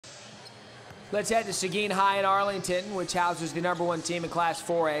Let's head to Seguin High in Arlington, which houses the #1 team in Class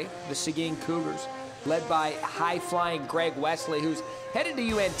 4A, the Seguin Cougars, led by high-flying Greg Wesley, who's headed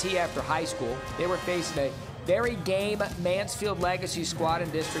to UNT after high school. They were facing a very game Mansfield Legacy squad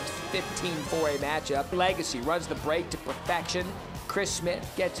in District 15 4A matchup. Legacy runs the break to perfection. Chris Smith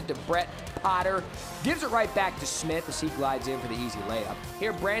gets it to Brett Potter, gives it right back to Smith as he glides in for the easy layup.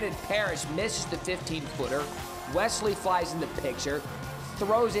 Here, Brandon Parrish misses the 15-footer. Wesley flies in the picture,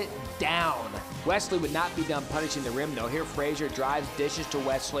 throws it down. Wesley would not be done punishing the rim, though. Here, Frazier drives, dishes to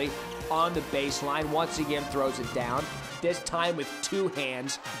Wesley on the baseline. Once again, throws it down, this time with two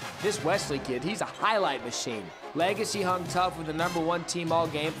hands. This Wesley kid, he's a highlight machine. Legacy hung tough with the #1 team all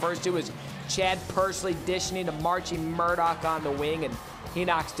game. First, it was Chad Pursley dishing into Marchie Murdock on the wing, and he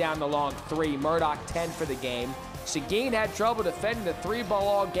knocks down the long three. Murdock 10 for the game. Seguin had trouble defending the three-ball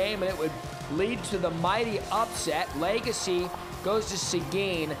all game, and it would lead to the mighty upset. Legacy goes to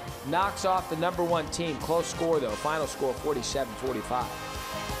Seguin, knocks off the #1 team. Close score, though. Final score 47-45.